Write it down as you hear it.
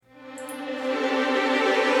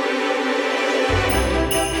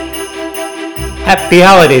Happy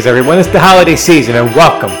holidays, everyone. It's the holiday season, and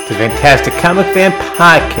welcome to the Fantastic Comic Fan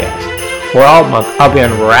Podcast, where all month I'll be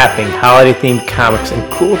unwrapping holiday-themed comics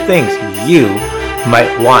and cool things you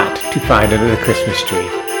might want to find under the Christmas tree.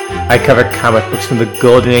 I cover comic books from the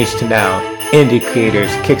golden age to now, indie creators,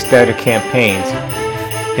 Kickstarter campaigns,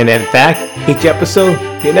 and in fact, each episode,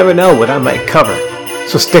 you never know what I might cover.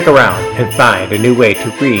 So stick around and find a new way to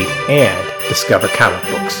read and discover comic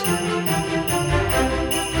books.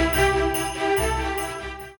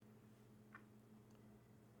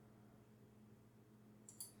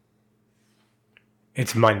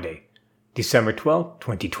 It's Monday, December 12th,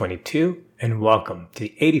 2022, and welcome to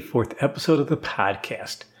the 84th episode of the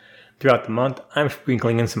podcast. Throughout the month, I'm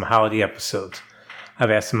sprinkling in some holiday episodes. I've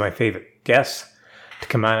asked some of my favorite guests to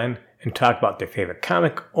come on and talk about their favorite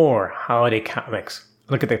comic or holiday comics.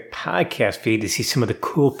 Look at their podcast feed to see some of the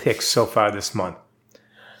cool picks so far this month.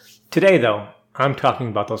 Today, though, I'm talking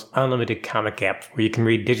about those unlimited comic apps where you can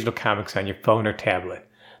read digital comics on your phone or tablet.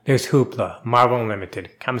 There's Hoopla, Marvel Unlimited,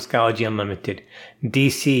 Comixology Unlimited,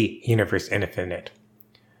 DC Universe Infinite.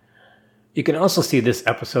 You can also see this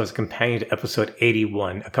episode as a companion to episode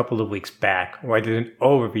 81 a couple of weeks back, where I did an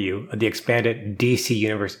overview of the expanded DC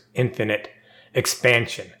Universe Infinite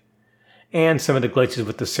expansion and some of the glitches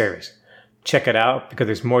with the service. Check it out because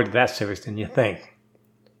there's more to that service than you think.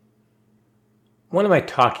 One of my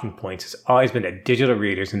talking points has always been that digital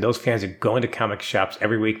readers and those fans who go into comic shops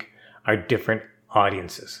every week are different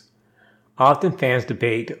audiences. Often fans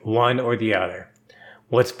debate one or the other.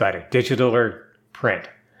 What's better, digital or print?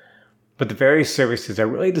 But the various services are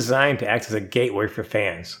really designed to act as a gateway for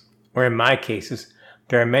fans. Or in my cases,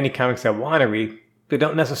 there are many comics I want to read but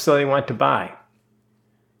don't necessarily want to buy.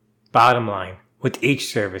 Bottom line, with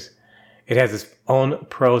each service, it has its own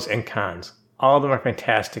pros and cons. All of them are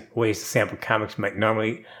fantastic ways to sample comics you might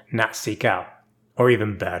normally not seek out. Or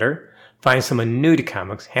even better, find someone new to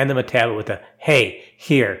comics, hand them a tablet with a, hey,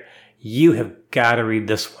 here, you have got to read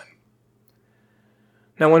this one.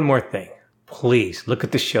 Now, one more thing. Please look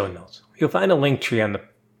at the show notes. You'll find a link tree on the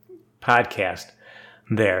podcast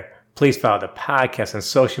there. Please follow the podcast on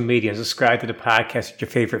social media and subscribe to the podcast at your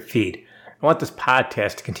favorite feed. I want this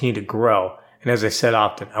podcast to continue to grow. And as I said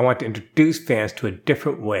often, I want to introduce fans to a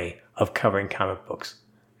different way of covering comic books.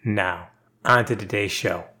 Now, on to today's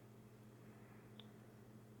show.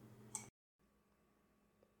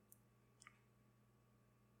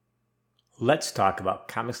 Let's talk about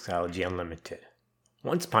Comixology Unlimited.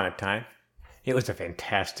 Once upon a time, it was a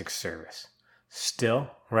fantastic service. Still,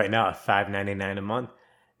 right now at $5.99 a month,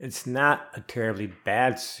 it's not a terribly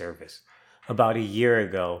bad service. About a year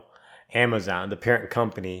ago, Amazon, the parent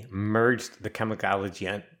company, merged the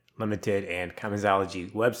Comixology Unlimited and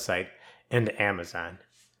Comixology website into Amazon.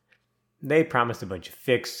 They promised a bunch of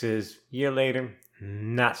fixes. A year later,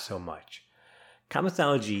 not so much.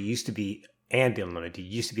 Comixology used to be and Unlimited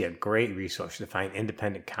used to be a great resource to find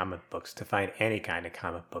independent comic books, to find any kind of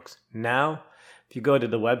comic books. Now, if you go to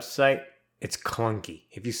the website, it's clunky.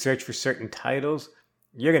 If you search for certain titles,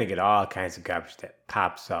 you're going to get all kinds of garbage that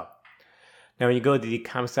pops up. Now, when you go to the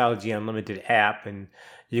Comixology Unlimited app and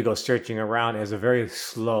you go searching around, it has a very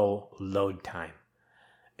slow load time.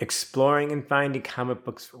 Exploring and finding comic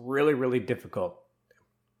books really, really difficult.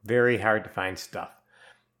 Very hard to find stuff.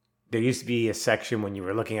 There used to be a section when you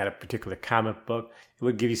were looking at a particular comic book, it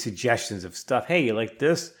would give you suggestions of stuff. Hey, you like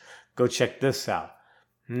this? Go check this out.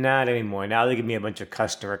 Not anymore. Now they give me a bunch of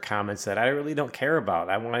customer comments that I really don't care about.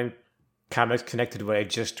 I want comics connected to what I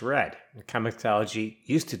just read. Comixology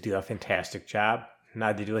used to do a fantastic job.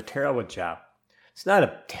 Now they do a terrible job. It's not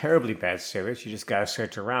a terribly bad service. You just got to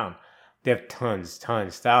search around. They have tons,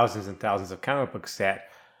 thousands and thousands of comic books that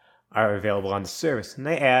are available on the service. And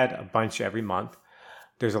they add a bunch every month.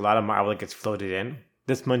 There's a lot of Marvel that gets floated in.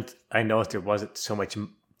 This month, I noticed there wasn't so much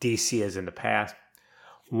DC as in the past.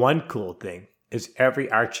 One cool thing is every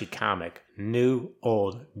Archie comic, new,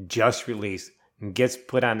 old, just released, gets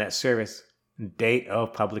put on that service, date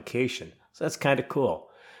of publication. So that's kind of cool.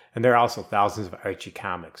 And there are also thousands of Archie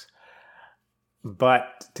comics.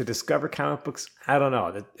 But to discover comic books, I don't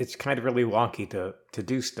know. It's kind of really wonky to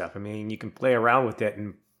do stuff. I mean, you can play around with it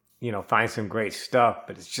and, find some great stuff,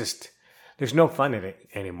 but it's just... there's no fun in it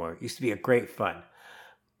anymore. It used to be a great fun.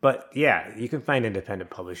 But yeah, you can find independent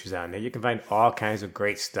publishers on there. You can find all kinds of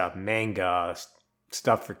great stuff, manga,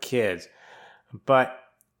 stuff for kids. But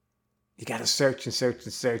you got to search and search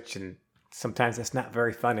and search, and sometimes that's not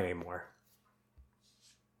very fun anymore.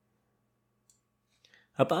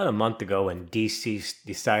 About a month ago, when DC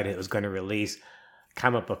decided it was going to release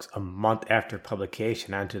comic books a month after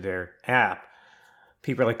publication onto their app,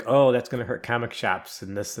 People are like, oh, that's going to hurt comic shops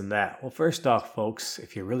and this and that. Well, first off, folks,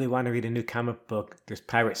 if you really want to read a new comic book, there's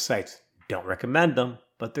pirate sites. Don't recommend them,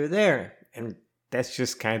 but they're there. And that's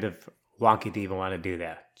just kind of wonky to even want to do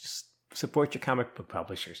that. Just support your comic book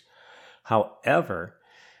publishers. However,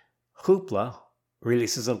 Hoopla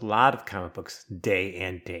releases a lot of comic books day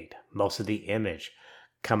and date. Most of the Image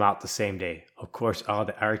come out the same day. Of course, all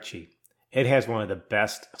the Archie. It has one of the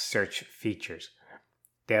best search features.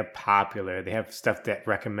 They're popular. They have stuff that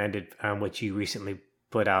recommended on what you recently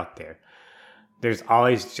put out there. There's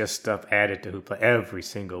always just stuff added to Hoopla every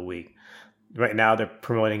single week. Right now, they're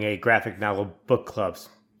promoting a graphic novel book clubs,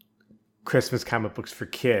 Christmas comic books for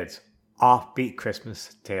kids, offbeat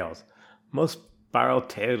Christmas tales, most borrowed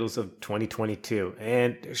titles of 2022,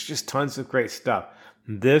 and there's just tons of great stuff.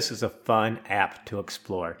 This is a fun app to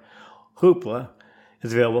explore. Hoopla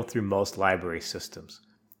is available through most library systems.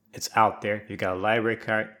 It's out there. If you've got a library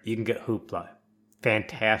card, you can get Hoopla.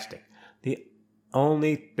 Fantastic. The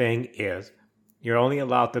only thing is, you're only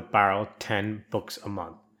allowed to borrow 10 books a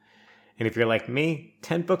month. And if you're like me,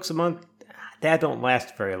 10 books a month, that don't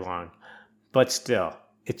last very long. But still,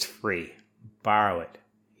 it's free. Borrow it.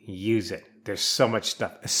 Use it. There's so much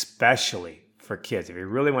stuff, especially for kids. If you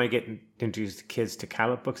really want to get introduced to kids to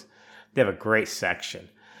comic books, they have a great section.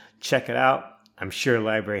 Check it out. I'm sure the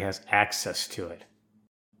library has access to it.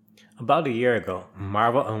 About a year ago,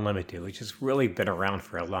 Marvel Unlimited, which has really been around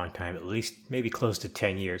for a long time, at least maybe close to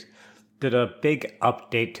 10 years, did a big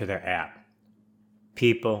update to their app.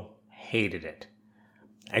 People hated it.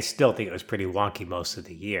 I still think it was pretty wonky most of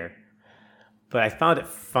the year. But I found it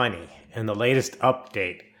funny. In the latest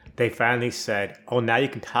update, they finally said, oh, now you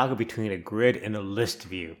can toggle between a grid and a list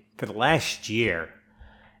view. For the last year,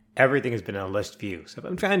 everything has been in a list view. So if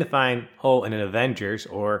I'm trying to find, in an Avengers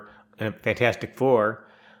or in a Fantastic Four,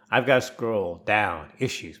 I've got to scroll down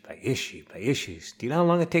issues by issue by issues. Do you know how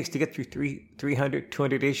long it takes to get through 300,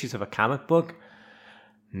 200 issues of a comic book?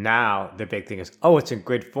 Now, the big thing is, it's in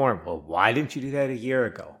grid form. Well, why didn't you do that a year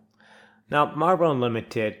ago? Now, Marvel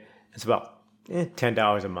Unlimited is about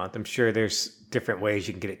 $10 a month. I'm sure there's different ways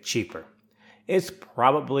you can get it cheaper. It's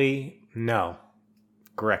probably,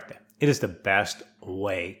 correct that. It is the best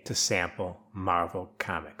way to sample Marvel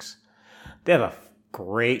comics. They have a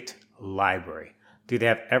great library. Do they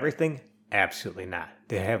have everything? Absolutely not.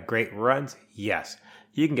 Do they have great runs? Yes.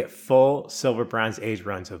 You can get full Silver Bronze Age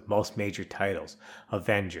runs of most major titles.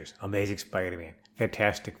 Avengers, Amazing Spider-Man,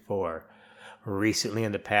 Fantastic Four. Recently,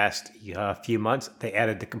 in the past few months, they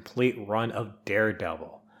added the complete run of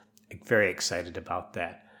Daredevil. I'm very excited about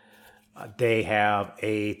that. They have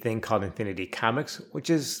a thing called Infinity Comics, which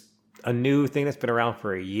is a new thing that's been around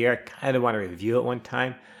for a year. I kind of want to review it one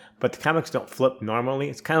time. But the comics don't flip normally.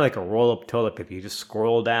 It's kind of like a roll-up toilet paper. You just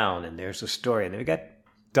scroll down and there's a story. And they've got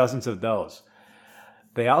dozens of those.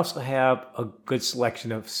 They also have a good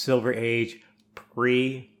selection of Silver Age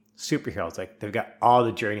pre-superheroes. Like they've got all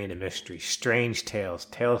the Journey into Mystery, Strange Tales,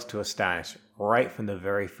 Tales to Astonish, right from the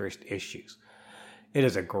very first issues. It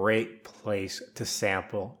is a great place to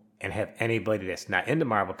sample and have anybody that's not into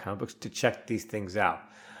Marvel comic books to check these things out.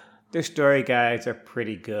 Their story guides are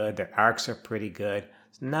pretty good. Their arcs are pretty good.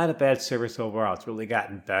 It's not a bad service overall. It's really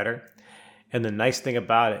gotten better. And the nice thing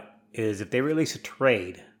about it is if they release a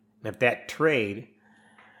trade, and if that trade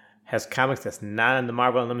has comics that's not in the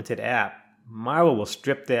Marvel Unlimited app, Marvel will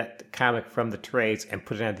strip that comic from the trades and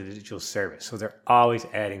put it on the digital service. So they're always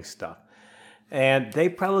adding stuff. And they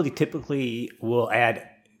probably typically will add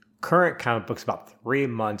current comic books about 3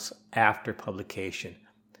 months after publication.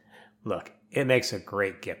 Look, it makes a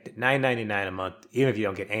great gift. At $9.99 a month, even if you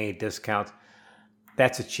don't get any discounts,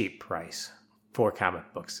 that's a cheap price for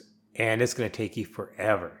comic books. And it's going to take you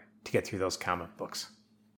forever to get through those comic books.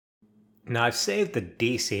 Now, I've saved the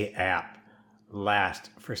DC app last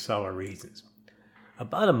for several reasons.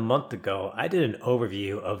 About a month ago, I did an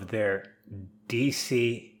overview of their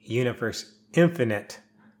DC Universe Infinite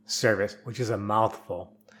service, which is a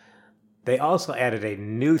mouthful. They also added a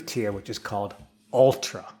new tier, which is called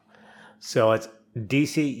Ultra. So it's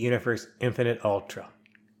DC Universe Infinite Ultra.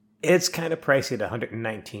 It's kind of pricey at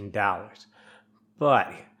 $119,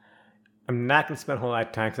 but I'm not going to spend a whole lot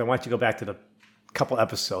of time because I want you to go back to the couple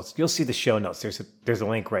episodes. You'll see the show notes. There's a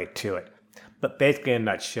link right to it. But basically, in a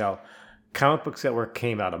nutshell, comic books that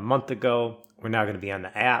came out a month ago, we're now going to be on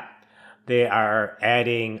the app. They are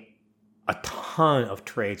adding a ton of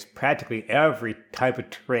trades, practically every type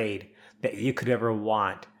of trade that you could ever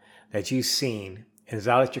want that you've seen is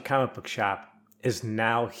out at your comic book shop is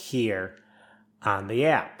now here on the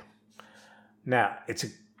app. Now, it's a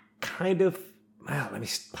kind of, let me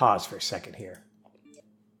pause for a second here.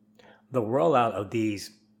 The rollout of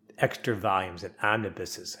these extra volumes and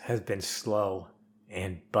omnibuses has been slow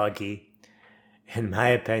and buggy. In my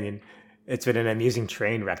opinion, it's been an amusing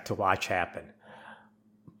train wreck to watch happen.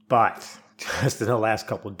 But just in the last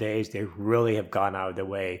couple of days, they really have gone out of their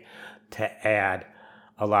way to add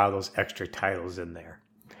a lot of those extra titles in there.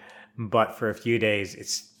 But for a few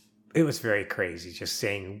days, it was very crazy just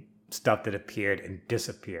seeing stuff that appeared and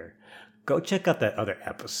disappeared. Go check out that other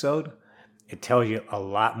episode. It tells you a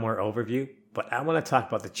lot more overview, but I want to talk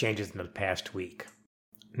about the changes in the past week.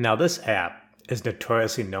 Now, this app is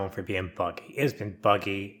notoriously known for being buggy. It's been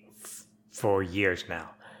buggy for years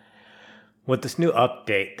now. With this new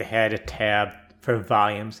update, they had a tab for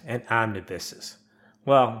volumes and omnibuses.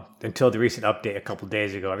 Well, until the recent update a couple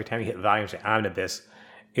days ago, every time you hit volumes or omnibus,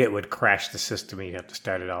 it would crash the system and you'd have to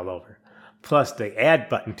start it all over. Plus, the add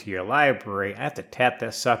button to your library, I have to tap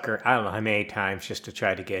that sucker I don't know how many times just to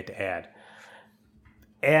try to get it to add.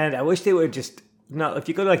 And I wish they would just, if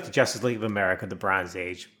you go to like the Justice League of America, the Bronze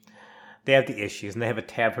Age, they have the issues and they have a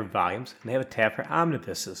tab for volumes and they have a tab for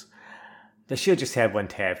omnibuses. They should just have one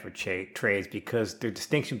tab for trades because the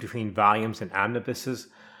distinction between volumes and omnibuses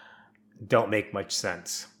don't make much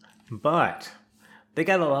sense. But they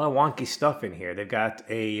got a lot of wonky stuff in here. They've got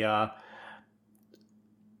the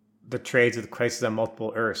Trades of the Crisis on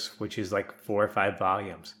Multiple Earths, which is like 4 or 5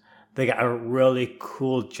 volumes. They got a really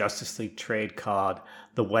cool Justice League trade called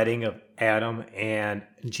The Wedding of Adam and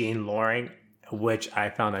Jean Loring, which I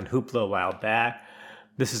found on Hoopla a while back.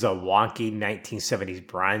 This is a wonky 1970s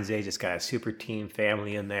Bronze Age. It's got a super team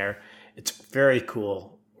family in there. It's a very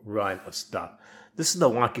cool run of stuff. This is the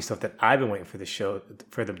wonky stuff that I've been waiting for the show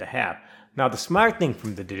for them to have. Now, the smart thing for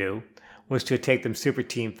them to do was to take them super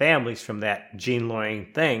team families from that Jean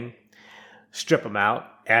Loring thing, strip them out,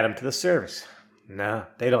 add them to the service. No,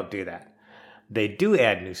 they don't do that. They do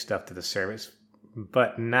add new stuff to the service,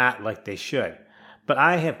 but not like they should. But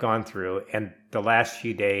I have gone through, and the last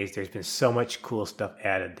few days, there's been so much cool stuff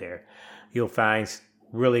added there. You'll find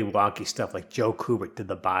really wonky stuff like Joe Kubert did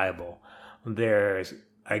the Bible. There's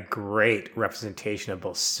a great representation of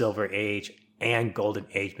both Silver Age and Golden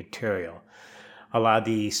Age material. A lot of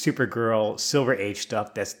the Supergirl Silver Age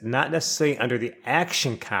stuff that's not necessarily under the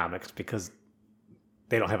Action Comics because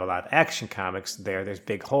they don't have a lot of Action Comics there. There's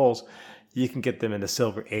big holes. You can get them in the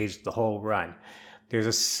Silver Age the whole run. There's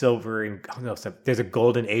there's a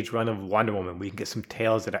Golden Age run of Wonder Woman where you can get some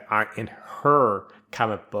tales that aren't in her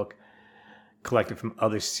comic book collected from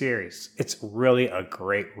other series. It's really a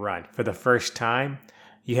great run. For the first time,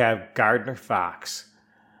 you have Gardner Fox,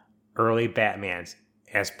 early Batmans,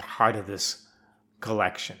 as part of this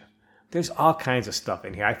collection. There's all kinds of stuff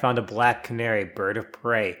in here. I found a Black Canary, Bird of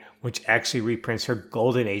Prey, which actually reprints her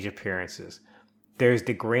Golden Age appearances. There's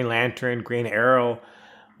the Green Lantern, Green Arrow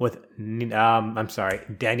with,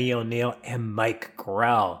 Denny O'Neil and Mike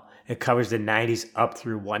Grell. It covers the 90s up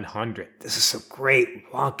through 100. This is some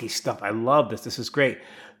great wonky stuff. I love this. This is great.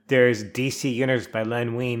 There's DC Universe by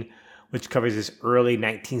Len Wein, which covers his early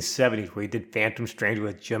 1970s where he did Phantom Stranger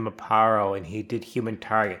with Jim Aparo and he did Human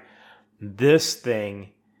Target. This thing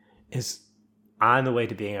is on the way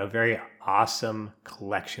to being a very awesome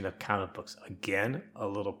collection of comic books. Again, a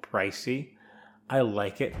little pricey. I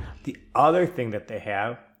like it. The other thing that they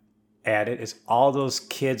have added is all those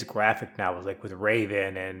kids' graphic novels, like with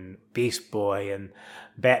Raven and Beast Boy and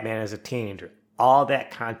Batman as a teenager. All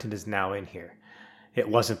that content is now in here. It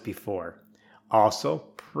wasn't before. Also,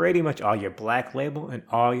 pretty much all your Black Label and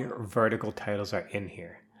all your Vertical titles are in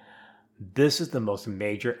here. This is the most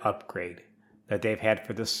major upgrade that they've had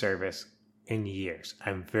for this service in years.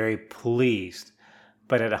 I'm very pleased.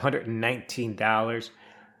 But at $119,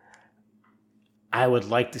 I would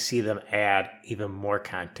like to see them add even more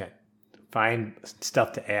content. Find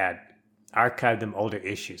stuff to add. Archive them older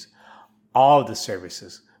issues. All of the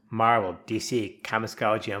services. Marvel, DC,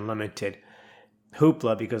 Comixology Unlimited,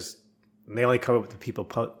 Hoopla, because they only cover what the people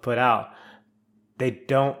put out. They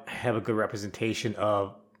don't have a good representation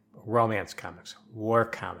of romance comics, war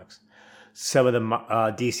comics. Some of the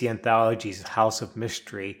DC anthologies, House of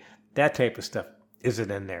Mystery, that type of stuff isn't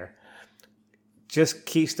in there. Just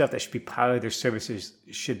key stuff that should be part of their services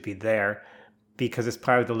should be there because it's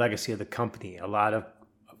part of the legacy of the company. A lot of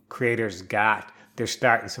creators got their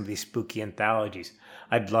start in some of these spooky anthologies.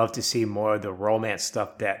 I'd love to see more of the romance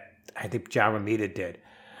stuff that I think John Romita did.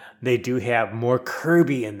 They do have more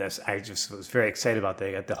Kirby in this. I just was very excited about that.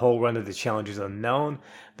 They got the whole run of the Challengers Unknown.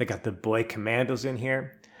 They got the Boy Commandos in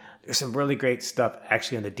here. There's some really great stuff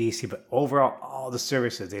actually on the DC, but overall, all the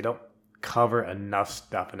services, they don't cover enough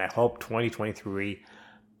stuff. And I hope 2023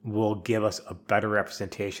 will give us a better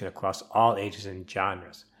representation across all ages and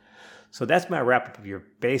genres. So that's my wrap up of your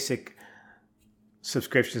basic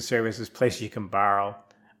subscription services, places you can borrow.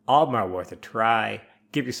 All of them are worth a try.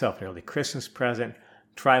 Give yourself an early Christmas present.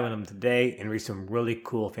 Try one of them today and read some really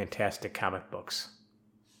cool, fantastic comic books.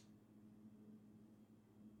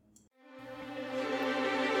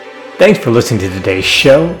 Thanks for listening to today's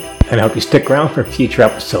show, and I hope you stick around for future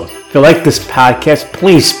episodes. If you like this podcast,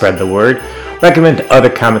 please spread the word. Recommend to other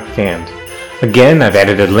comic fans. Again, I've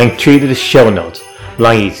added a link tree to the show notes,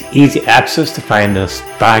 allowing you easy access to find this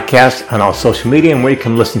podcast on all social media and where you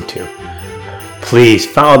can listen to. Please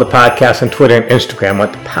follow the podcast on Twitter and Instagram. I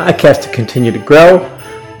want the podcast to continue to grow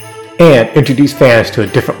and introduce fans to a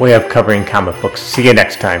different way of covering comic books. See you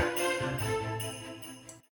next time.